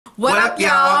What up, y'all?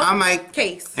 I'm Mike.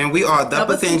 Case. And we are The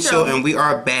Potential, and we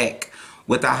are back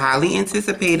with a highly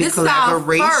anticipated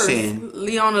collaboration. This is our first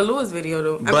Leona Lewis video,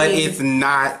 though. But it's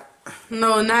not.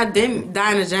 No, not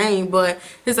Dinah Jane, but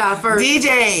it's our first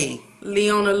DJ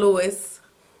Leona Lewis.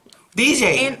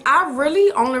 DJ. And I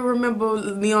really only remember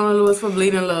Leona Lewis for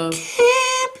Bleeding Love.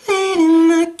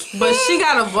 But she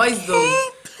got a voice, though.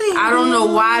 I don't know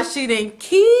why she didn't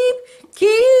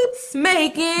keeps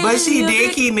making. But she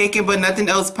did keep making, but nothing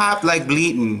else popped like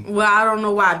Bleeding. Well, I don't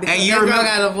know why. Because and you that remember,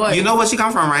 girl got a voice. You know where she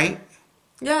come from, right?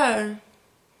 Yeah.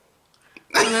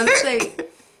 Another state.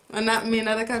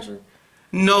 Another country.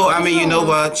 No, I mean, you know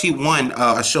what? She won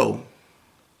a show.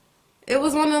 It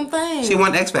was one of them things. She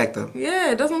won X Factor.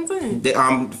 Yeah, that's what I'm saying. The,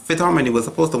 Fifth Harmony was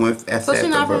supposed to win X Factor. So she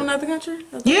not from another country?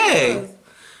 Yeah.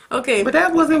 Okay. But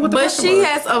that wasn't what the But she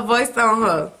has a voice on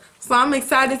her. So I'm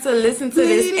excited to listen to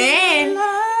this. And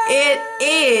it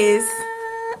is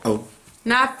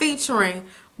not featuring,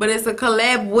 but it's a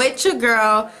collab with your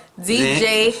girl,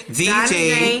 DJ,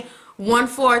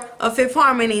 1/4 of Fifth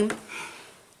Harmony.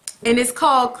 And it's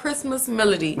called Christmas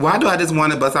Melody. Why do I just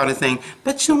want to bust out and sing,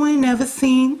 but you ain't never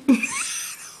seen?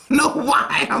 No,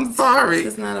 why? I'm sorry.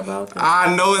 It's not about them.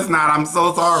 I know it's not. I'm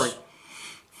so sorry.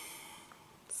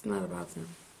 It's not about them.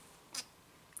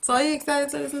 So are you excited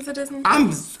to listen to this one?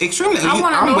 I'm extremely. I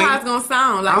want to know how it's going to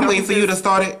sound. Like I'm waiting for you to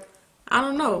start it. I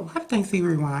don't know. How do things see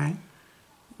rewind?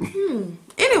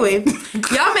 Anyway,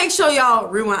 y'all make sure y'all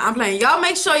rewind. I'm playing. Y'all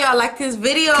make sure y'all like this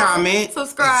video, comment,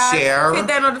 subscribe, share, hit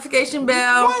that notification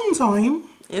bell. One time.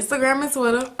 Instagram and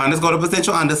Twitter. _the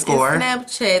potential_. And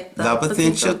Snapchat. The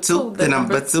potential 2. The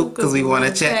number 2. Because we want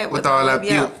to chat with all of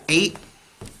you. 8.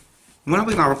 When are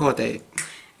we going to record that?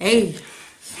 Hey.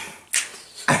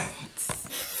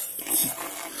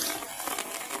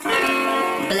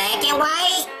 Black and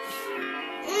white.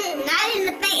 Not in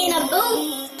the in a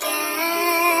booth.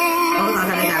 Hold on,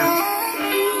 cut it down.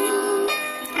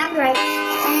 Copyright.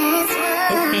 It's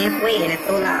halfway and it's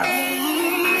so loud.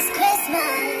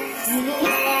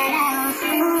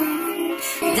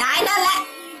 Dinah,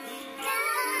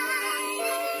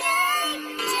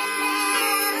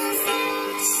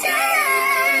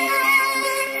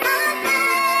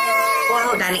 Well, I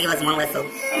hope Dinah give us one whistle.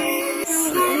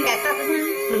 you got something?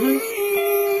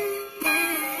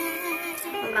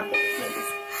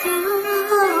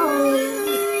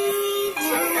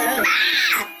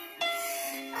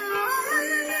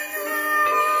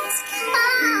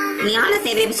 Leona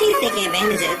said that she's taking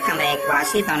advantage of this comeback while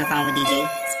she's on the phone with DJ.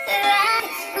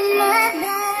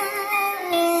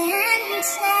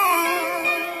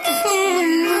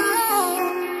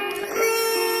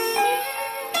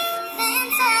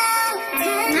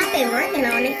 I've been working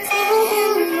on it.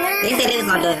 They said they was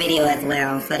gonna do a video as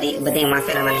well, so but they want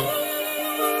to spend the money.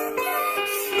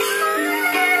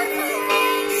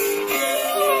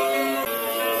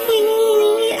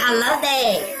 I love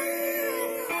that.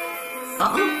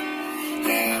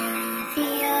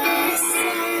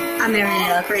 I'm marrying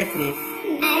a Christmas.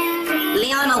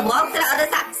 Leona, walk to the other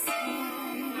side.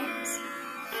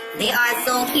 They are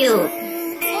so cute.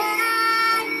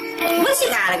 What she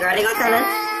got, girl? They gonna tell us?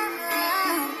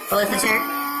 Oh, it's a shirt?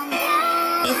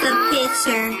 It's a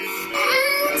picture.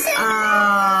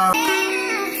 Oh.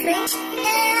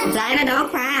 Dinah, don't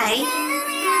cry.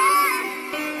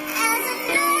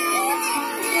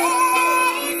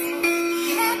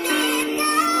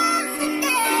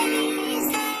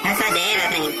 That's her dad, I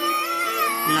think.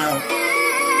 No.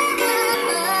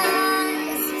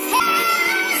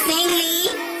 Sing Lee.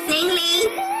 Sing Lee.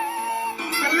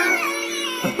 Come on.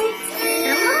 Come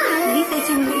on. You said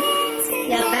you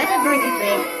better bring it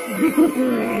back.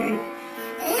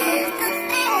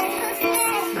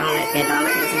 Don't let that dog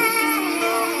listen.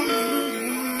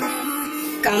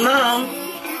 Come on.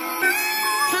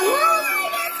 Come on.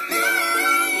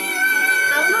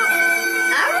 Come on.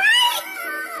 All right.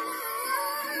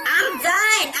 I'm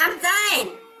done. I'm done.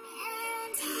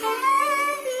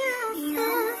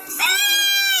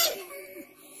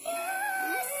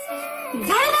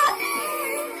 Dinah.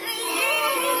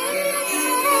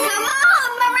 Come on,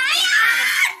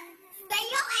 Mariah. Stay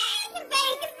your ass in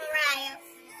Vegas, Mariah.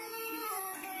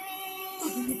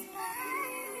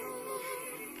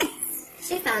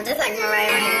 She sounds just like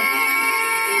Mariah right now.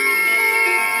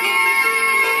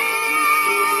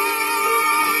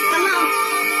 Come on.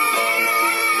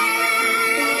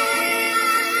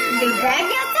 You drag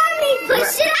your tummy.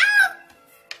 Push it out.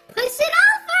 Push it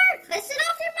off her. Push it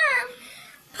off your mom.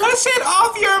 Push it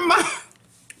off your mouth.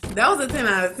 That was a 10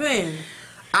 out of 10.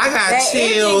 I got That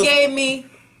chills. Indian gave me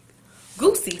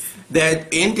goosebumps. Oopsies. That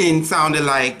ending sounded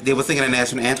like they were singing a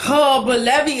national anthem. Oh, but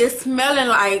Levy is smelling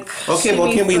like. Okay,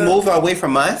 well, can we move away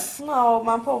from us? No,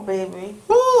 my poor baby.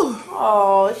 Woo.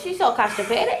 Oh, she's so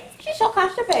constipated. She's so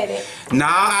constipated.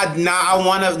 Now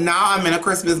I'm in a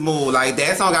Christmas mood. Like,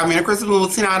 that song got me in a Christmas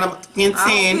mood 10 out of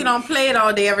 10. We don't play it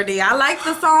all day, every day. I like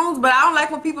the songs, but I don't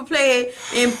like when people play it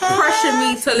and pressure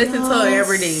me to listen to it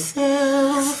every day.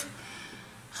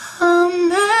 A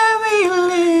merry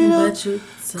little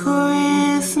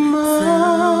Christmas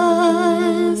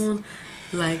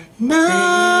like night.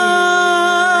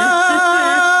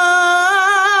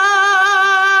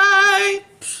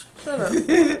 Shut up.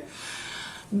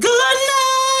 Good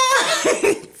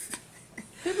night.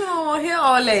 People don't want to hear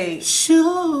all that.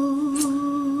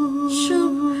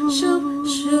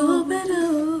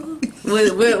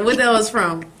 What that was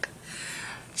from?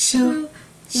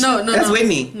 No. That's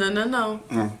Whitney. No.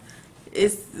 Mm.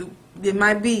 It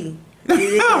might be. It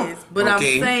is. But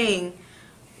Okay. I'm saying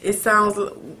it sounds.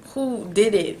 Who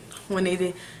did it when they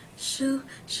did? Who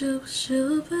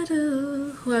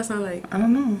that sound like? I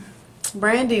don't know.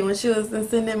 Brandy, when she was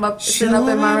sitting up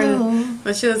in my room.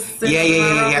 When she was sitting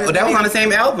Yeah. But that was on the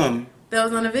same album. That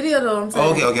was on the video though. I'm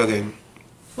saying. Okay.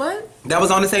 What? That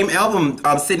was on the same album.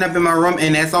 Sitting up in my room,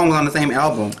 and that song was on the same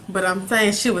album. But I'm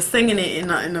saying she was singing it in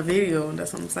the video.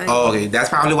 That's what I'm saying. Oh, okay. That's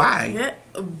probably why. Yeah.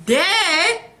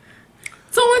 Dad.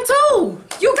 2 and 2.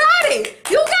 You got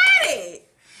it.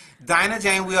 Dinah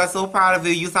Jane, we are so proud of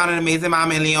you. You sounded amazing,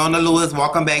 Mom. And Leona Lewis,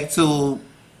 welcome back to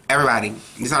everybody.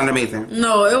 You sounded amazing.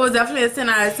 No, it was definitely a 10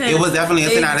 out of 10. It was definitely a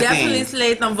 10 out of 10. They definitely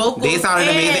slayed them vocals. They sounded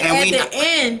amazing. And at the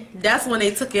end, that's when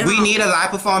they took it home. We need a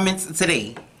live performance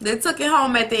today. They took it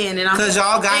home at the end. Because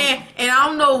y'all got... And I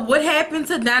don't know what happened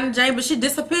to Dinah Jane, but she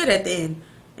disappeared at the end.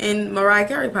 And Mariah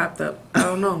Carey popped up. I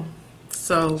don't know.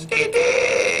 So...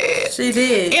 She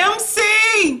did.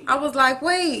 MC! I was like,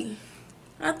 wait.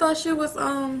 I thought she was,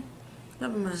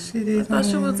 never mind. I thought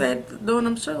she was doing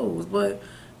them shows, but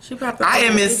she popped up. I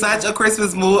am in such a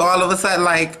Christmas mood all of a sudden.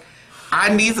 Like,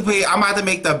 I need to play... I'm about to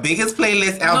make the biggest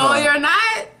playlist ever. No, you're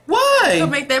not. Why? You'll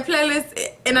make that playlist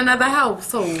in another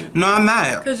household. No, I'm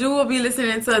not. Because you will be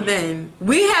listening to then.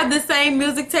 We have the same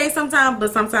music taste sometimes,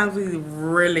 but sometimes we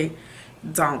really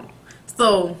don't.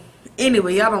 So,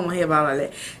 anyway, y'all don't want to hear about all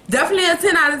that. Definitely a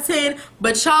 10 out of 10,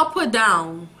 but y'all put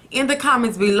down in the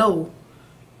comments below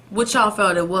what y'all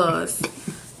felt it was.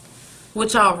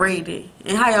 What y'all rated.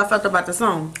 And how y'all felt about the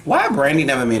song. Why Brandy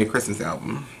never made a Christmas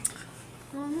album?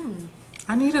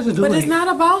 I need her to do it. But it's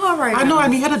not about her right now. I know, I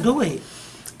need her to do it.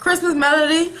 Christmas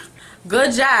Melody,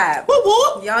 good job. Whoop,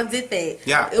 whoop. Y'all did that.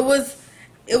 Yeah. It was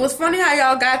funny how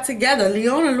y'all got together,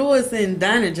 Leona Lewis and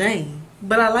Dinah Jane.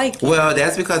 But I like it. Well,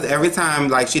 that's because every time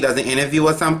like she does an interview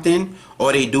or something,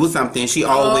 or they do something, she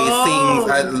always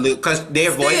sings because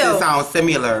their voices sound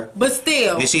similar. But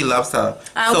still, and she loves her.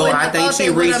 I think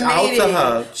she reached out to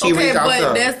her. She reached out to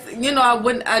her. That's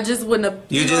I just wouldn't have.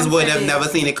 You just would have never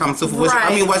seen it come to fruition.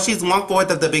 Right. I mean, she's 1/4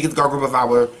 of the biggest girl group of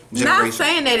our generation. Not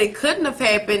saying that it couldn't have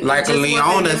happened. Like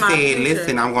Leona said,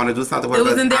 listen, I'm going to do something with her. It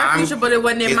was in their future, but it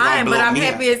wasn't in mine. But I'm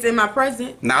happy it's in my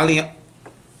present. Now, Leona.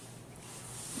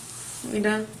 We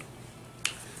done?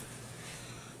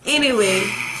 Anyway,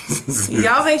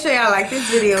 y'all make sure y'all like this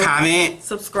video. Comment.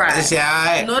 Subscribe.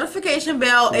 Share. Notification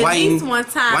bell at least one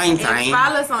time. And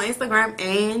follow us on Instagram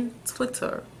and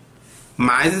Twitter.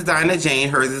 Mine is Dinah Jane.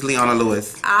 Hers is Leona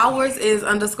Lewis. Ours is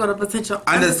 _the potential_.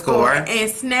 And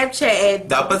Snapchat at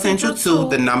the potential 2,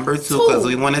 the number 2, because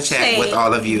we want to chat with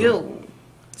all of you.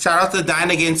 Shout out to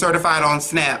Dinah getting certified on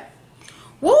Snap.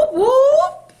 Whoop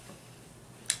whoop.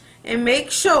 And make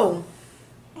sure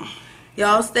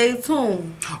y'all stay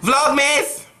tuned.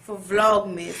 Vlogmas! For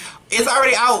Vlogmas. It's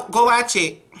already out. Go watch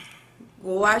it.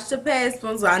 Go watch the past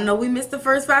ones. I know we missed the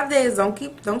first 5 days. Don't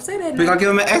say that. We're going to give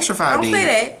them an extra 5 days. Don't say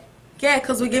that. Yeah,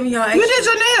 because we're giving y'all extra. You did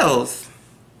your nails.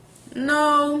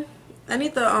 No. I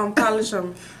need to polish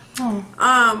them.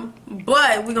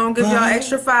 But we're going to give y'all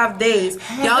extra 5 days.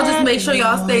 Y'all just make sure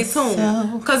y'all stay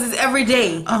tuned. Because it's every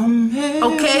day.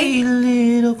 Okay?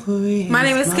 My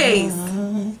name is Case.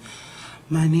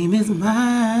 My name is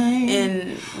Mine.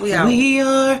 And we out. We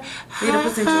are the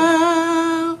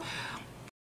potential.